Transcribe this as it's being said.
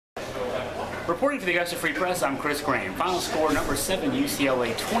Reporting for the Augusta Free Press, I'm Chris Graham. Final score, number 7,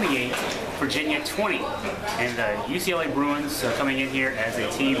 UCLA 28, Virginia 20. And the UCLA Bruins coming in here as a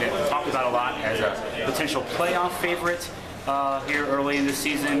team that we talked about a lot as a potential playoff favorite here early in the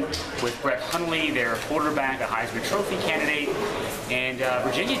season, with Brett Hundley, their quarterback, a Heisman Trophy candidate. And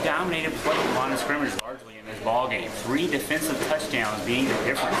Virginia dominated play on the line of scrimmage largely in this ball game. 3 defensive touchdowns being the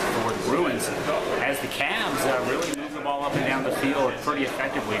difference for the Bruins, as the Cavs really moved the ball up and down the field pretty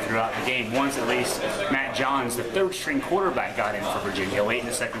effectively throughout the game. Once at least Matt Johns, the third-string quarterback, got in for Virginia late in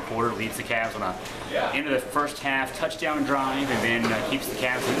the second quarter, leads the Cavs on a end of the first half touchdown drive, and then keeps the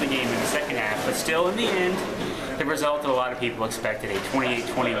Cavs in the game in the second half. But still, in the end, the result that a lot of people expected, a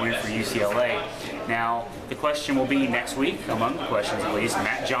 28-20 win for UCLA. Now, the question will be next week, among the questions at least,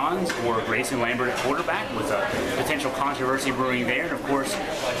 Matt Johns or Grayson Lambert at quarterback, with a potential controversy brewing there. And of course,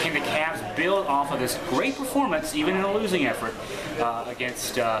 can the Cavs build off of this great performance, even in a losing effort,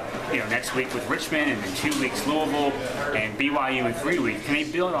 against next week with Richmond, and in 2 weeks Louisville, and BYU in 3 weeks? Can they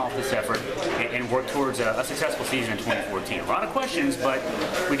build off this effort and work towards a successful season in 2014? A lot of questions, but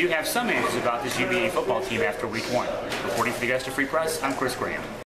we do have some answers about this UVA football team after week 1. Reporting for the Augusta Free Press, I'm Chris Graham.